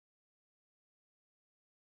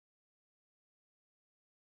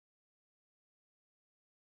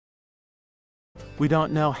We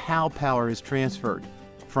don't know how power is transferred,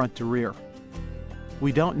 front to rear.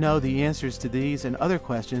 We don't know the answers to these and other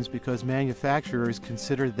questions because manufacturers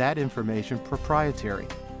consider that information proprietary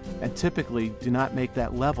and typically do not make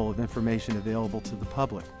that level of information available to the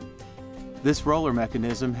public. This roller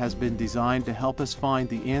mechanism has been designed to help us find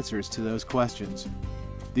the answers to those questions.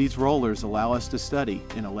 These rollers allow us to study,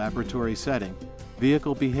 in a laboratory setting,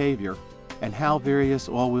 vehicle behavior and how various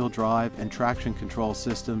all-wheel drive and traction control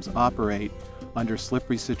systems operate under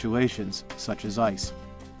slippery situations such as ice.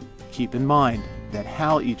 Keep in mind that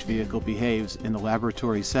how each vehicle behaves in the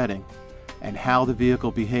laboratory setting and how the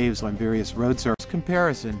vehicle behaves on various road surfaces.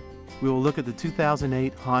 Comparison, we will look at the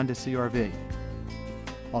 2008 Honda CR-V.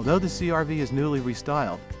 Although the CR-V is newly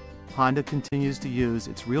restyled, Honda continues to use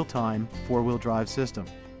its real-time four-wheel drive system.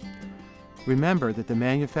 Remember that the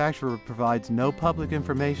manufacturer provides no public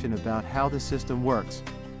information about how the system works,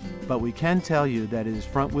 but we can tell you that it is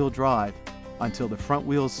front-wheel drive until the front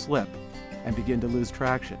wheels slip and begin to lose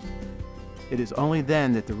traction. It is only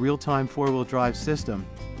then that the real-time four-wheel drive system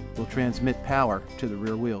will transmit power to the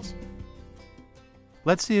rear wheels.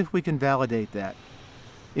 Let's see if we can validate that.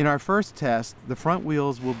 In our first test, the front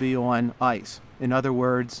wheels will be on ice. In other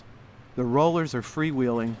words, the rollers are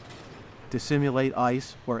freewheeling to simulate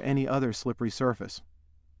ice or any other slippery surface.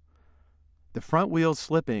 The front wheels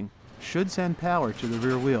slipping should send power to the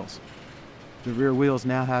rear wheels. The rear wheels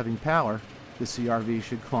now having power, the CR-V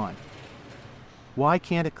should climb. Why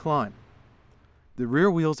can't it climb? The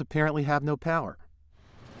rear wheels apparently have no power.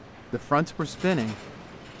 The fronts were spinning,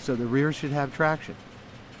 so the rear should have traction.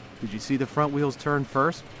 Did you see the front wheels turn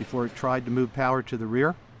first before it tried to move power to the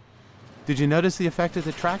rear? Did you notice the effect of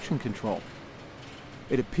the traction control?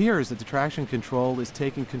 It appears that the traction control is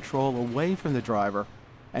taking control away from the driver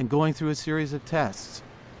and going through a series of tests,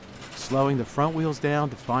 slowing the front wheels down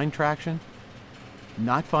to find traction,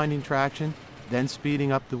 not finding traction, then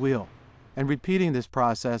speeding up the wheel, and repeating this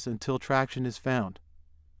process until traction is found.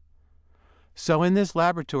 So in this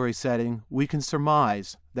laboratory setting, we can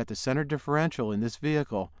surmise that the center differential in this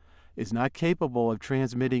vehicle is not capable of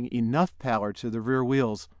transmitting enough power to the rear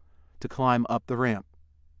wheels to climb up the ramp.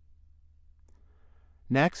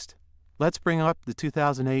 Next, let's bring up the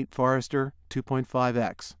 2008 Forester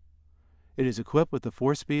 2.5X. It is equipped with a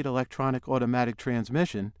 4-speed electronic automatic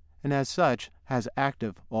transmission and as such has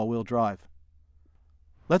active all-wheel drive.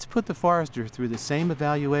 Let's put the Forester through the same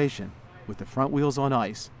evaluation with the front wheels on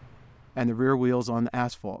ice and the rear wheels on the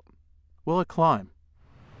asphalt. Will it climb?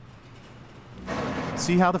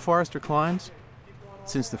 See how the Forester climbs?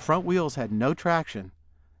 Since the front wheels had no traction,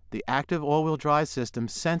 the active all-wheel drive system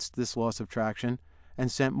sensed this loss of traction and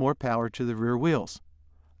sent more power to the rear wheels,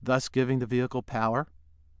 thus giving the vehicle power,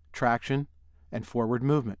 traction, and forward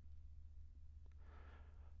movement.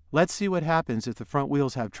 Let's see what happens if the front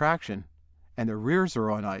wheels have traction and the rears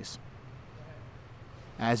are on ice.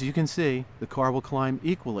 As you can see, the car will climb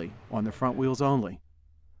equally on the front wheels only,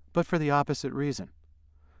 but for the opposite reason.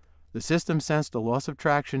 The system sensed a loss of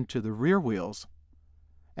traction to the rear wheels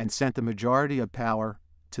and sent the majority of power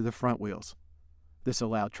to the front wheels. This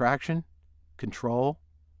allowed traction, control,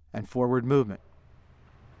 and forward movement.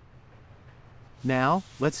 Now,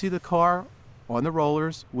 let's see the car on the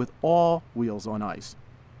rollers with all wheels on ice.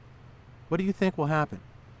 What do you think will happen?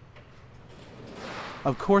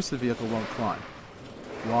 Of course the vehicle won't climb.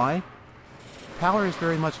 Why? Power is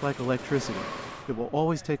very much like electricity. It will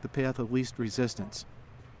always take the path of least resistance.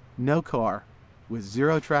 No car with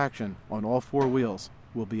zero traction on all four wheels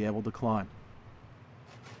will be able to climb.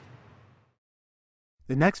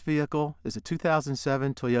 The next vehicle is a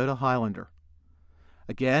 2007 Toyota Highlander.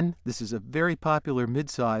 Again, this is a very popular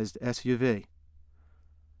mid-sized SUV.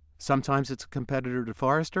 Sometimes it's a competitor to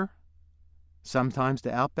Forester, sometimes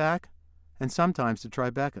to Outback, and sometimes to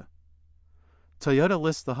Tribeca. Toyota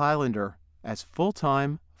lists the Highlander as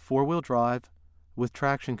full-time four-wheel drive with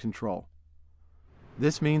traction control.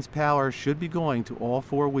 This means power should be going to all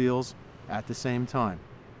four wheels at the same time.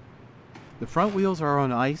 The front wheels are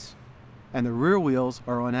on ice and the rear wheels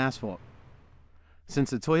are on asphalt. Since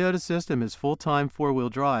the Toyota system is full-time four-wheel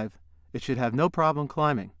drive, it should have no problem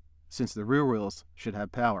climbing, since the rear wheels should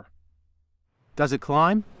have power. Does it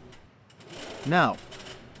climb? No.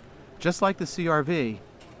 Just like the CR-V,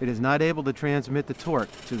 it is not able to transmit the torque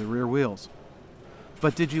to the rear wheels.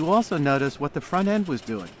 But did you also notice what the front end was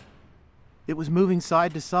doing? It was moving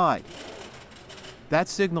side to side. That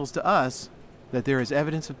signals to us that there is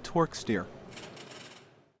evidence of torque steer.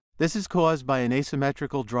 This is caused by an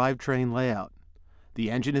asymmetrical drivetrain layout. The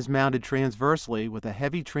engine is mounted transversely with a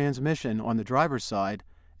heavy transmission on the driver's side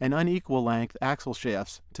and unequal length axle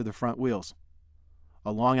shafts to the front wheels,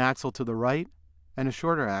 a long axle to the right and a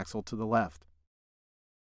shorter axle to the left.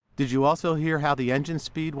 Did you also hear how the engine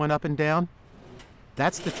speed went up and down?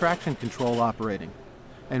 That's the traction control operating.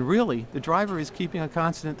 And really, the driver is keeping a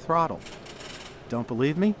constant throttle. Don't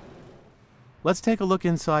believe me? Let's take a look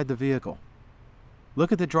inside the vehicle.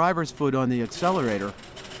 Look at the driver's foot on the accelerator,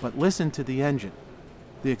 but listen to the engine.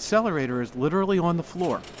 The accelerator is literally on the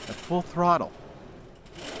floor at full throttle.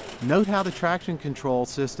 Note how the traction control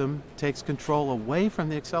system takes control away from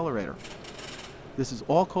the accelerator. This is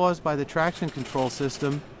all caused by the traction control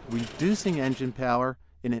system reducing engine power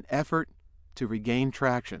in an effort to regain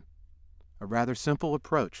traction. A rather simple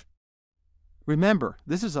approach. Remember,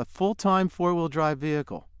 this is a full-time four-wheel drive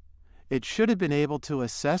vehicle. It should have been able to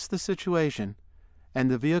assess the situation, and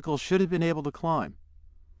the vehicle should have been able to climb.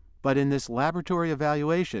 But in this laboratory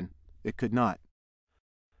evaluation, it could not.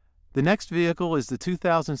 The next vehicle is the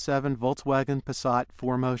 2007 Volkswagen Passat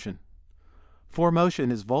 4Motion.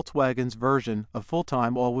 4Motion is Volkswagen's version of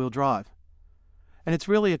full-time all-wheel drive. And it's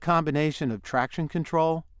really a combination of traction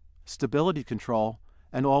control, stability control,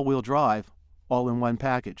 and all-wheel drive all in one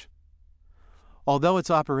package. Although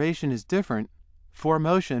its operation is different,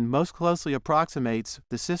 4Motion most closely approximates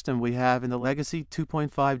the system we have in the legacy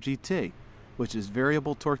 2.5 GT, which is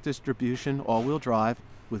variable torque distribution all-wheel drive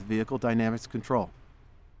with vehicle dynamics control.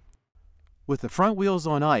 With the front wheels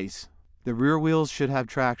on ice, the rear wheels should have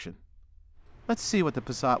traction. Let's see what the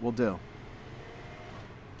Passat will do.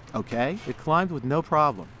 Okay, it climbed with no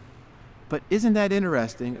problem. But isn't that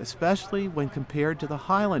interesting, especially when compared to the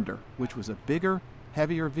Highlander, which was a bigger,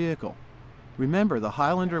 heavier vehicle? Remember, the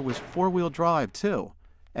Highlander was four-wheel drive too,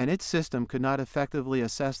 and its system could not effectively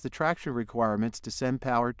assess the traction requirements to send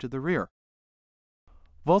power to the rear.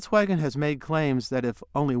 Volkswagen has made claims that if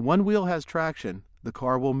only one wheel has traction, the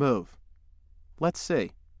car will move. Let's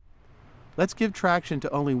see. Let's give traction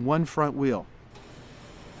to only one front wheel.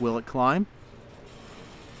 Will it climb?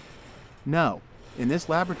 No. In this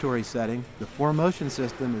laboratory setting, the 4Motion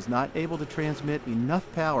system is not able to transmit enough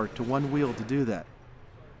power to one wheel to do that.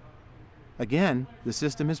 Again, the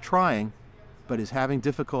system is trying, but is having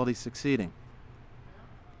difficulty succeeding.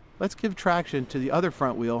 Let's give traction to the other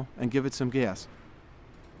front wheel and give it some gas.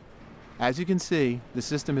 As you can see, the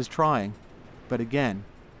system is trying, but again,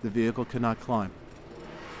 the vehicle cannot climb.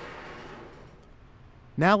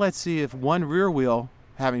 Now let's see if one rear wheel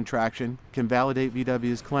having traction can validate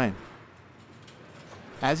VW's claim.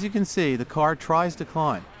 As you can see, the car tries to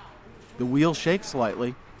climb. The wheel shakes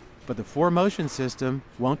slightly, but the 4Motion system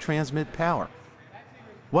won't transmit power.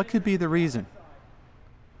 What could be the reason?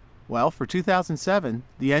 Well, for 2007,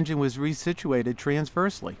 the engine was resituated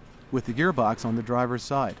transversely, with the gearbox on the driver's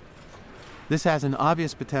side. This has an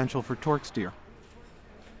obvious potential for torque steer.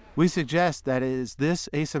 We suggest that it is this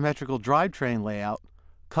asymmetrical drivetrain layout,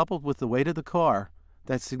 coupled with the weight of the car,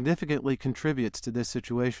 that significantly contributes to this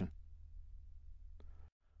situation.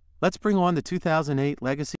 Let's bring on the 2008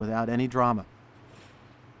 Legacy without any drama.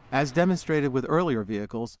 As demonstrated with earlier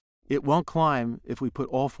vehicles, it won't climb if we put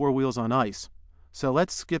all four wheels on ice. So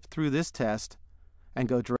let's skip through this test and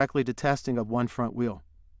go directly to testing of one front wheel.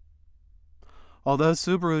 Although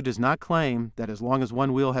Subaru does not claim that as long as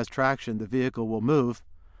one wheel has traction, the vehicle will move,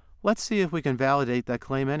 let's see if we can validate that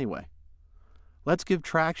claim anyway. Let's give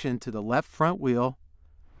traction to the left front wheel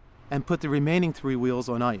and put the remaining three wheels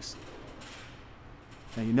on ice.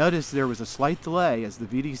 Now you notice there was a slight delay as the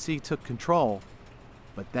VDC took control,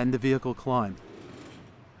 but then the vehicle climbed.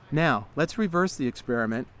 Now, let's reverse the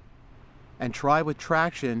experiment and try with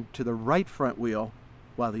traction to the right front wheel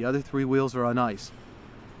while the other three wheels are on ice.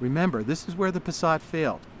 Remember, this is where the Passat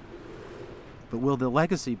failed. But will the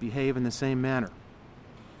Legacy behave in the same manner?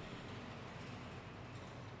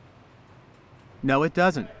 No, it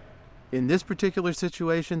doesn't. In this particular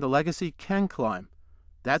situation, the Legacy can climb.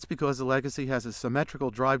 That's because the Legacy has a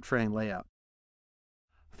symmetrical drivetrain layout.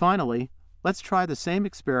 Finally, let's try the same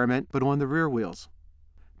experiment but on the rear wheels.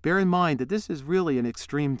 Bear in mind that this is really an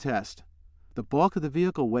extreme test. The bulk of the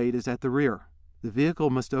vehicle weight is at the rear. The vehicle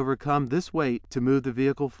must overcome this weight to move the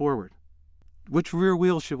vehicle forward. Which rear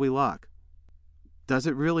wheel should we lock? Does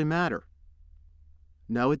it really matter?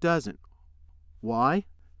 No, it doesn't. Why?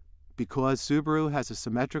 Because Subaru has a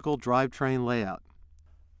symmetrical drivetrain layout.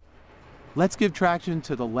 Let's give traction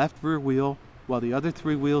to the left rear wheel while the other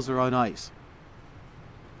three wheels are on ice.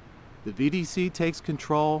 The VDC takes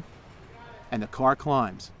control and the car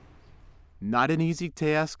climbs. Not an easy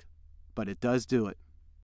task, but it does do it.